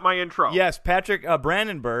that my intro? Yes, Patrick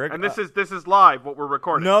Brandenburg. And this is live. What we're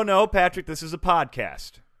recording. No, Patrick. This is a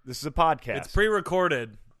podcast. It's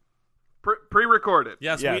pre-recorded. Pre-recorded.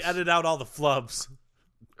 Yes, Yes. we edit out all the flubs.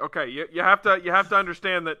 Okay, you have to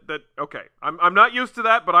understand that. Okay, I'm not used to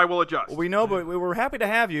that, but I will adjust. We know, but we're happy to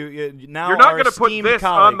have you. Now You're not going to put this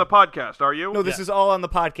on the podcast, are you? No, this is all on the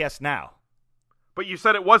podcast now. But you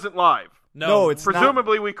said it wasn't live. No, it's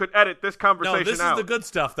Presumably we could edit this conversation No, this out. is the good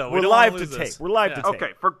stuff, though. We're don't live wanna to lose tape. this. We're live to Yeah. tape.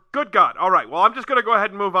 Okay, for good God. All right, well, I'm just going to go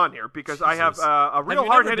ahead and move on here because I have a real Have you never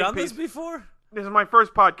hard-hitting done piece. this before? This is my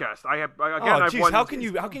first podcast. I've Jeez, won. how can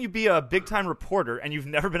you be a big time reporter and you've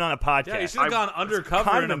never been on a podcast? Yeah, you should have gone undercover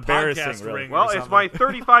kind in of a embarrassing, podcast really. ring. Well, or it's something. my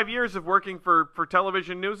 35 years of working for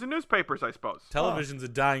television news and newspapers, I suppose. Television's a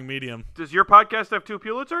dying medium. Does your podcast have 2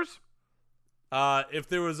 Pulitzers? If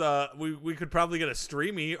there was we could probably get a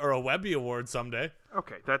Streamy or a Webby award someday.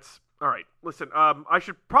 Okay, that's all right. Listen, I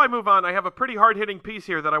should probably move on. I have a pretty hard-hitting piece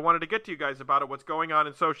here that I wanted to get to you guys about what's going on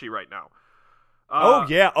in Sochi right now. Oh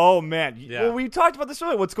yeah. Oh man. Yeah. Well, we talked about this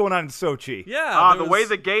earlier. What's going on in Sochi? Yeah, the way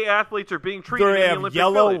the gay athletes are being treated They in the have Olympic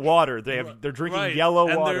yellow Village. water. They're drinking right. yellow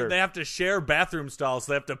and water. they have to share bathroom stalls.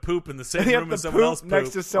 So they have to poop in the same They have room to as someone else poop next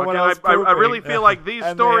poop. to someone Okay, else. I pooping. really feel like these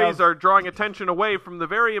And they stories have- are drawing attention away from the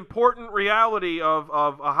very important reality of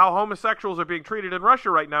how homosexuals are being treated in Russia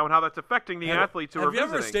right now and how that's affecting the athletes who are Have you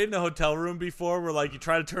visiting. ever stayed in a hotel room before where like you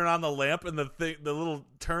try to turn on the lamp and the little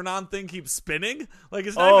turn on thing keeps spinning? Like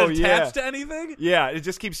it's not even attached to anything? Yeah, it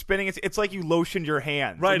just keeps spinning. It's like you lotioned your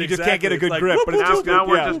hands. Right, and you just can't get a exactly. good It's grip. like, but it's just now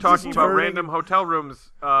we're yeah, just it's talking about turning. random hotel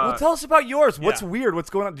rooms. Well, tell us about yours. What's Yeah. weird? What's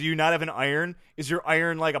going on? Do you not have an iron? Is your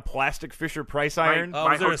iron like a plastic Fisher Price iron?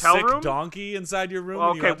 Was there a hotel sick room? donkey inside your room?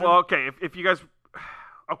 when you Okay, entered? well, okay. If you guys,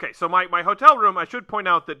 okay, so my hotel room, I should point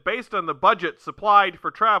out that based on the budget supplied for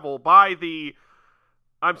travel by the,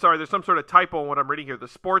 I'm sorry, there's some sort of typo in what I'm reading here. The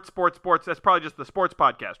sports. That's probably just the sports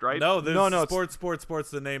podcast, right? No, there's No, sports.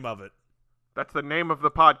 The name of it. That's the name of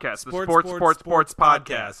the podcast. The Sports podcast.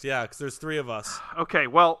 podcast. Yeah, because there's 3 of us. Okay,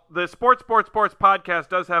 well, the sports podcast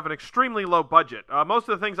does have an extremely low budget. Most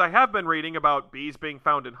of the things I have been reading about bees being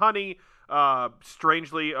found in honey,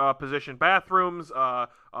 strangely positioned bathrooms,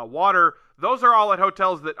 water, those are all at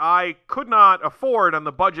hotels that I could not afford on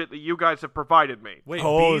the budget that you guys have provided me. Wait,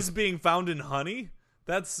 Oh. bees being found in honey?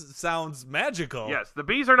 That sounds magical. Yes, the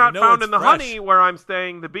bees are not know found it's in the fresh. honey where I'm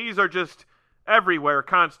staying. The bees are just everywhere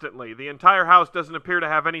constantly. The entire house doesn't appear to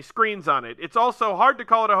have any screens on it. It's also hard to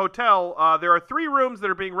call it a hotel. There are 3 rooms that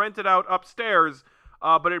are being rented out upstairs,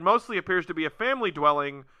 but it mostly appears to be a family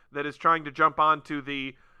dwelling that is trying to jump onto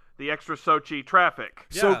the extra Sochi traffic.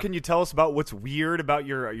 So Yeah. can you tell us about what's weird about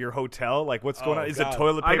your hotel? Like what's going Oh, on? Is God. it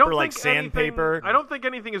toilet I paper don't like think sandpaper? I don't think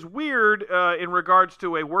anything is weird in regards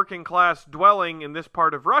to a working class dwelling in this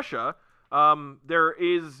part of Russia. There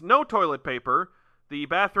is no toilet paper. The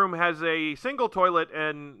bathroom has a single toilet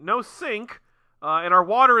and no sink, and our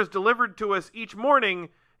water is delivered to us each morning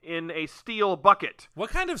in a steel bucket. What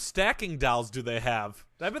kind of stacking dolls do they have?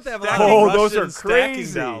 I bet they have a Stacking- lot of Oh, those Russian are stacking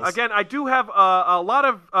crazy. dolls. Again, I do have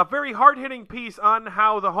a very hard-hitting piece on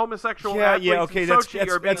how the homosexual athletes okay, in that's Sochi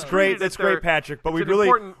are being great. treated. That's It's their- great, Patrick. But it's we'd an really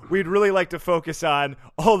important- we'd really like to focus on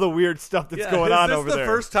all the weird stuff that's Yeah, going on is over this there.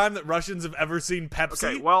 the first time that Russians have ever seen Pepsi?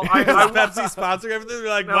 Okay, well, Is I Pepsi sponsoring everything? They're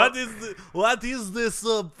like, No. what is this?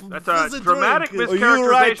 That's a dramatic drink? Oh, you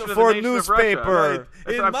write mischaracterization of for the nation of newspaper. Russia.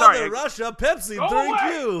 In I'm Mother sorry. Russia, Pepsi, Go thank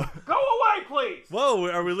away! you. Go away, please. Whoa,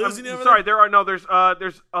 are we losing you I'm over sorry, there?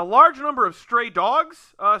 there's a large number of stray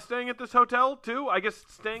dogs staying at this hotel too. I guess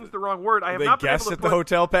staying's the wrong word. I have They not been able guests to at put, the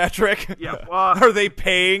hotel, Patrick. Yeah, Are they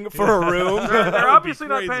paying for a room? They're That would be obviously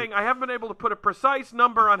not crazy. paying. I haven't been able to put a precise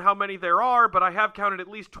number on how many there are, but I have counted at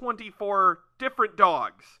least 24 different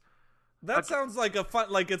dogs. That sounds like a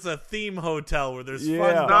fun, like it's a theme hotel where there's Yeah.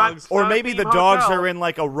 fun dogs. Or not maybe the theme dogs hotel. are in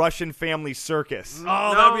like a Russian family circus. Oh,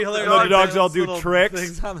 No, that'd be hilarious. the dogs all Those do little tricks.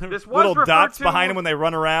 things on their- This was Little referred dots to, behind them when they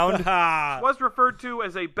run around. was referred to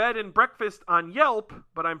as a bed and breakfast on Yelp,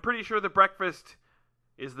 but I'm pretty sure the breakfast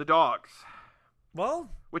is the dogs.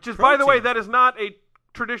 Well, Which is, by the way, protein. that is not a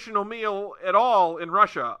traditional meal at all in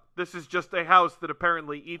Russia. This is just a house that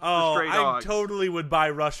apparently eats the stray I dogs. totally would buy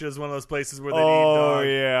Russia as one of those places where they eat Oh, dogs.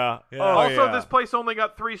 yeah. Yeah. Oh, Also, yeah. this place only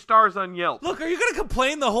got 3 stars on Yelp. Look, are you going to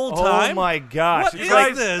complain the whole time? Oh, my gosh. What It's is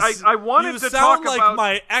like- this? I wanted you to sound talk like about-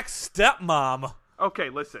 my ex-stepmom. Okay,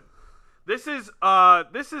 listen. This is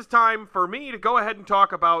time for me to go ahead and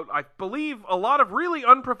talk about, I believe, a lot of really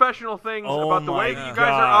unprofessional things Oh about the way my you guys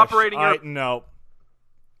are gosh. operating your No.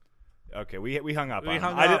 Okay, we hung up We on him.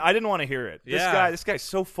 hung I up. didn't want to hear it. Yeah. This guy's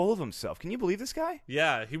so full of himself. Can you believe this guy?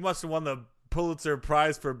 Yeah, he must have won the Pulitzer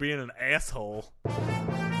Prize for being an asshole.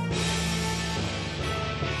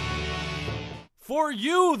 For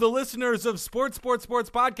you, the listeners of Sports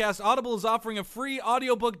Podcast, Audible is offering a free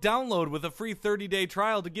audiobook download with a free 30-day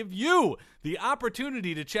trial to give you the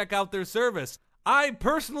opportunity to check out their service. I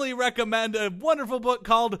personally recommend a wonderful book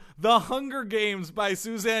called The Hunger Games by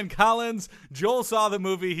Suzanne Collins. Joel saw the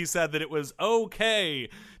movie. He said that it was okay.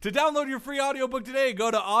 To download your free audiobook today, go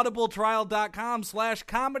to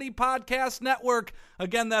audibletrial.com/comedy podcast network.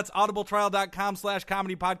 Again, that's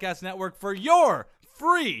audibletrial.com/comedy podcast network for your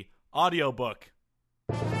free audiobook.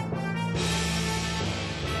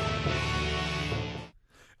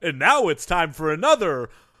 And now it's time for another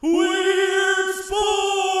Weird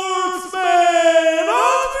Sportsman!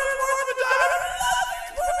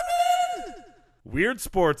 Weird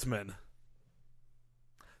Sportsman.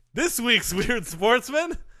 This week's Weird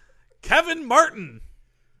Sportsman, Kevin Martin.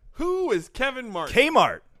 Who is Kevin Martin?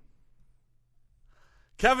 Kmart.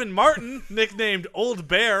 Kevin Martin, nicknamed Old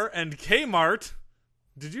Bear and Kmart.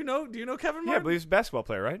 Do you know Kevin Martin? Yeah, I believe he's a basketball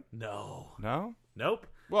player, right? No. No? Nope.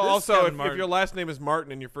 Well, This also, Kevin if Martin- your last name is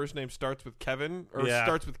Martin and your first name starts with Kevin or Yeah.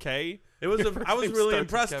 starts with K, It was. your first I was name really starts with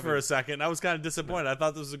impressed Kevin. for a second. I was kind of disappointed. I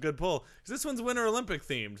thought this was a good pull because this one's Winter Olympic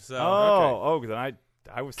themed. So Then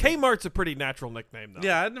I was Kmart's a pretty natural nickname, though.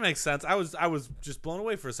 yeah, it makes sense. I was just blown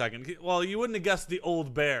away for a second. Well, you wouldn't have guessed the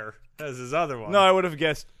Old Bear as his other one. No, I would have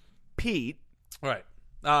guessed Pete. Right.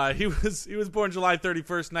 He was born July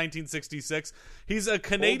 31st, 1966. He's a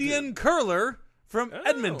Canadian curler from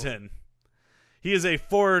Edmonton. He is a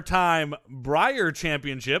 4-time Brier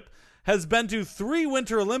championship, has been to 3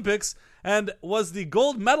 Winter Olympics, and was the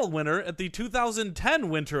gold medal winner at the 2010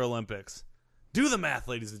 Winter Olympics. Do the math,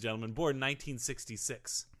 ladies and gentlemen. Born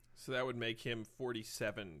 1966. So that would make him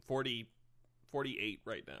 48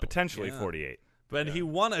 right now. Potentially Yeah. 48. But he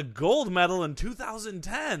won a gold medal in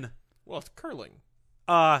 2010. Well, it's curling.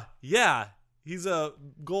 Yeah. He's a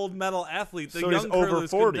gold medal athlete. The So young he's over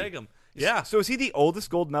curlers 40. couldn't take him. Yeah. So is he the oldest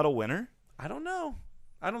gold medal winner? I don't know.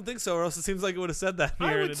 I don't think so, or else it seems like it would have said that here.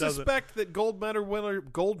 I and would it doesn't. suspect that gold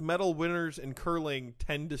medal winners in curling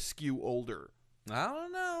tend to skew older. I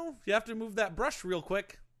don't know. You have to move that brush real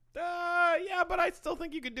quick. Yeah, but I still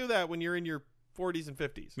think you could do that when you're in your 40s and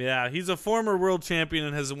 50s. Yeah, he's a former world champion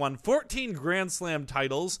and has won 14 Grand Slam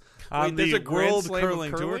titles on Wait, there's the a Grand World Slam of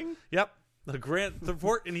Curling Tour. curling? Yep,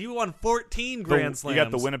 and he won 14 Grand Slams. You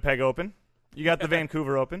got the Winnipeg Open. You got the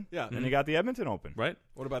Vancouver Open. Yeah. And you got the Edmonton Open. right?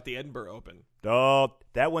 What about the Edinburgh Open? Oh,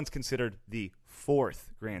 that one's considered the 4th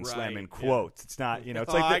Grand Slam in Right, quotes. It's not,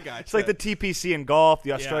 it's Oh, I like gotcha. it's like the TPC in golf,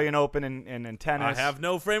 the Australian Open in tennis. I have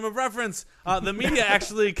no frame of reference. The media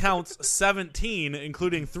actually counts 17,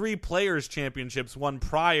 including 3 Players' Championships won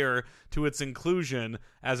prior to its inclusion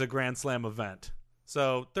as a Grand Slam event.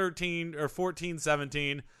 So 13 or 14,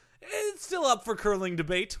 17. It's still up for curling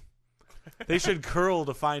debate. They should curl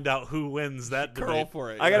to find out who wins that Curl debate.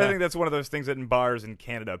 for it. I gotta Yeah. think that's one of those things that in bars in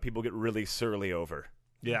Canada people get really surly over.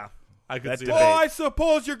 Yeah, I could That see debate. that. Oh, I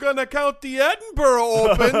suppose you're going to count the Edinburgh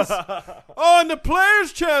Opens on the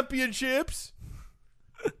Players' Championships.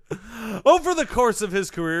 Over the course of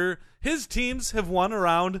his career, his teams have won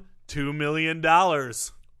around $2 million.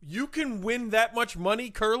 You can win that much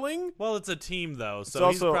money curling? Well, it's a team though, so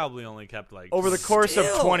It's he's also- probably only kept like Over the course of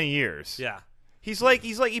Still. 20 years. Yeah, He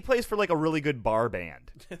plays for like a really good bar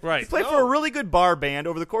band. right. He played for a really good bar band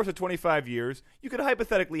over the course of 25 years. You could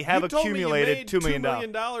hypothetically have you told accumulated me you made $2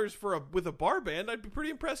 million. $2 million with a bar band. I'd be pretty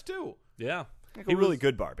impressed too. Yeah, Like He a really was-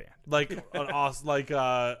 good bar band. like an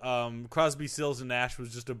awesome, Crosby, Stills, and Nash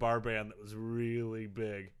was just a bar band that was really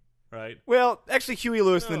big, right? Well, actually, Huey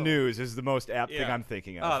Lewis and No. the News is the most apt thing Yeah. I'm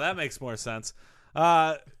thinking of. Oh, that makes more sense.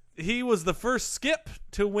 He was the first skip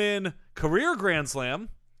to win career Grand Slam,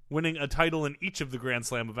 winning a title in each of the Grand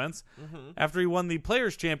Slam events, after he won the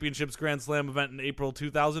Players' Championships Grand Slam event in April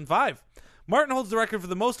 2005. Martin holds the record for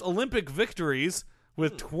the most Olympic victories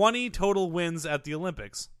with 20 total wins at the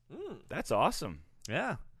Olympics. That's awesome.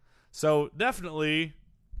 Yeah. So definitely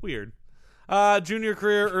weird. Junior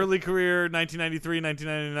career, early career, 1993,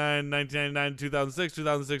 1999, 1999, 2006,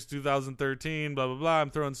 2006, 2013, blah, blah, blah.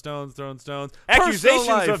 I'm throwing stones.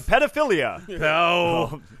 Accusations of pedophilia.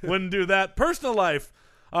 No, wouldn't do that. Personal life.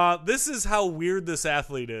 This is how weird this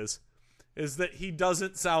athlete is that he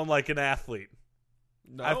doesn't sound like an athlete.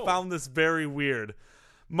 No. I found this very weird.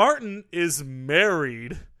 Martin is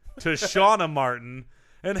married to Shauna Martin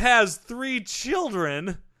and has 3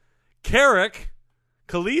 children, Carrick,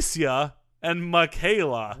 Calicia, and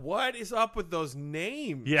Michaela. What is up with those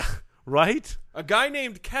names? Yeah, right? A guy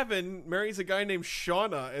named Kevin marries a guy named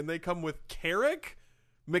Shauna, and they come with Carrick,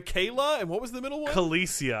 Michaela, and what was the middle one?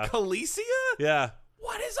 Calicia. Calicia? Yeah.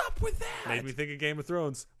 What is up with that? Made me think of Game of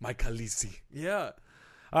Thrones. My Khaleesi. Yeah.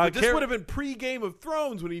 But this would have been pre-Game of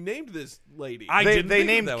Thrones when he named this lady. They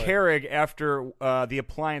named Carrig after the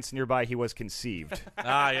appliance nearby he was conceived.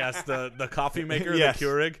 Yes, the coffee maker, Yes. the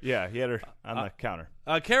Keurig. Yeah, he had her on the counter.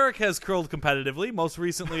 Carrick has curled competitively, most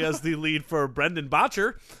recently as the lead for Brendan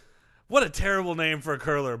Botcher. What a terrible name for a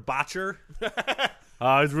curler, Botcher.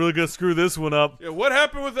 He's really going to screw this one up. Yeah, what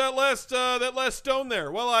happened with that last stone there?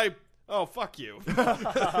 Well, oh, fuck you.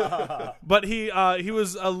 But he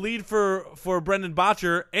was a lead for Brendan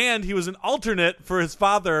Botcher, and he was an alternate for his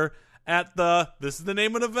father at this is the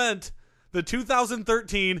name of an event, the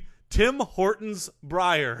 2013 Tim Hortons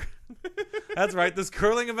Briar. That's right, this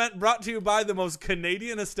curling event brought to you by the most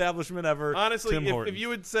Canadian establishment ever, Honestly, Tim Hortons. if you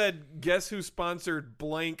had said, guess who sponsored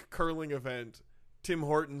blank curling event, Tim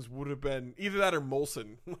Hortons would have been either that or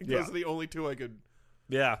Molson. Those are the only two I could...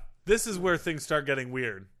 Yeah, this is where things start getting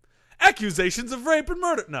weird. Accusations of rape and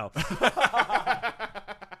murder. No.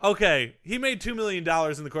 Okay, he made $2 million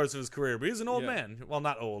in the course of his career, but he's an old man. Well,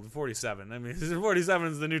 not old, 47. I mean, 47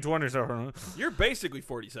 is the new 20. So You're basically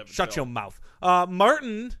 47. shut your mouth.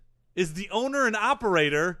 Martin is the owner and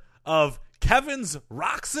operator of Kevin's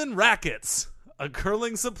Rocks and Rackets, a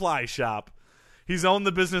curling supply shop. He's owned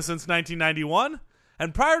the business since 1991,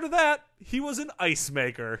 and prior to that, he was an ice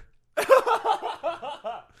maker.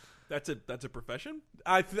 That's a profession?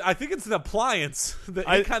 I think it's an appliance that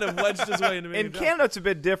he kind of wedged his way into. In Canada, it's a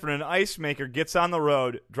bit different. An ice maker gets on the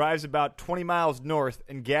road, drives about 20 miles north,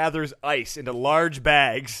 and gathers ice into large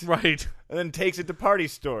bags. Right. And then takes it to party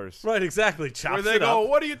stores. Right, exactly. Chops Where they it go, up.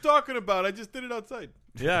 what are you talking about? I just did it outside.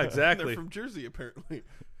 Yeah, exactly. They're from Jersey, apparently.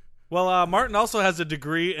 Well, Martin also has a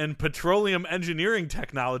degree in petroleum engineering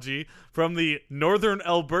technology from the Northern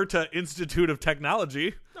Alberta Institute of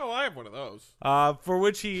Technology. Oh, I have one of those. For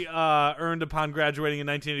which he earned upon graduating in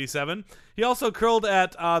 1987. He also curled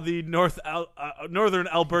at the Northern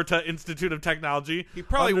Alberta Institute of Technology. He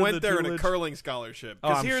probably under went the there in a tutelage- curling scholarship.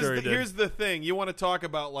 Oh, I'm sure he did. Here's the thing. You want to talk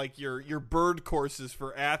about like your bird courses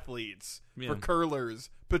for athletes, for curlers,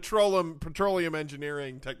 petroleum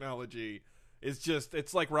engineering technology.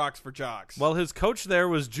 It's like rocks for jocks. Well, his coach there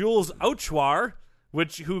was Jules Auchoir,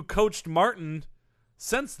 who coached Martin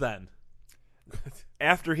since then.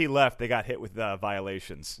 After he left, they got hit with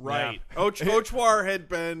violations. Right. Yeah. Auchoir had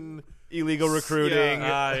been illegal recruiting,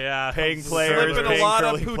 paying players, slipping paying a lot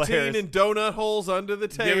of curling poutine players. and donut holes under the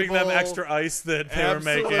table, Giving them extra ice that they were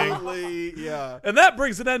making. Absolutely, yeah. And that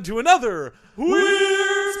brings an end to another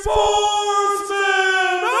Weird Sportsman!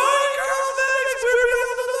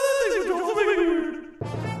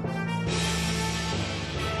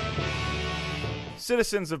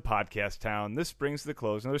 Citizens of Podcast Town, this brings to the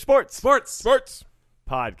close another sports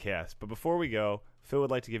podcast. But before we go, Phil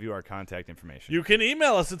would like to give you our contact information. You can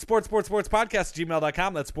email us at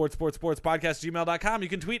sportspodcast@gmail.com. That's sportspodcast@gmail.com. You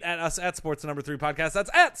can tweet at us at sports3podcast. That's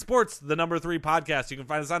at sports3podcast. You can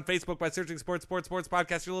find us on Facebook by searching sports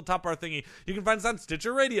podcast, your little top bar thingy. You can find us on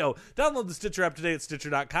Stitcher Radio. Download the Stitcher app today at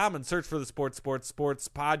stitcher.com and search for the sports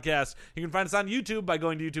podcast. You can find us on YouTube by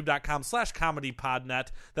going to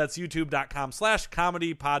youtube.com/comedypodnet. That's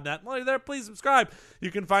youtube.com/comedypodnet. While you're there, please subscribe.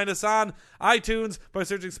 You can find us on iTunes by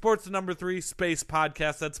searching sports3 space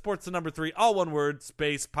podcast. That's sports3, all one word,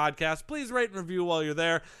 space podcast. Please rate and review while you're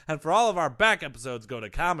there. And for all of our back episodes, go to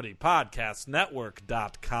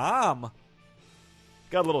comedypodcastnetwork.com.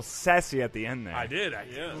 Got a little sassy at the end there. I did. I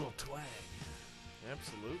did a little twang.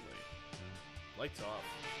 Absolutely. Lights off.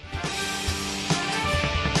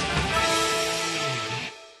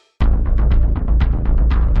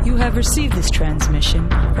 You have received this transmission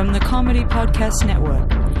from the Comedy Podcast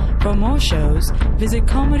Network. For more shows, visit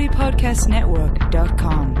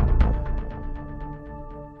comedypodcastnetwork.com.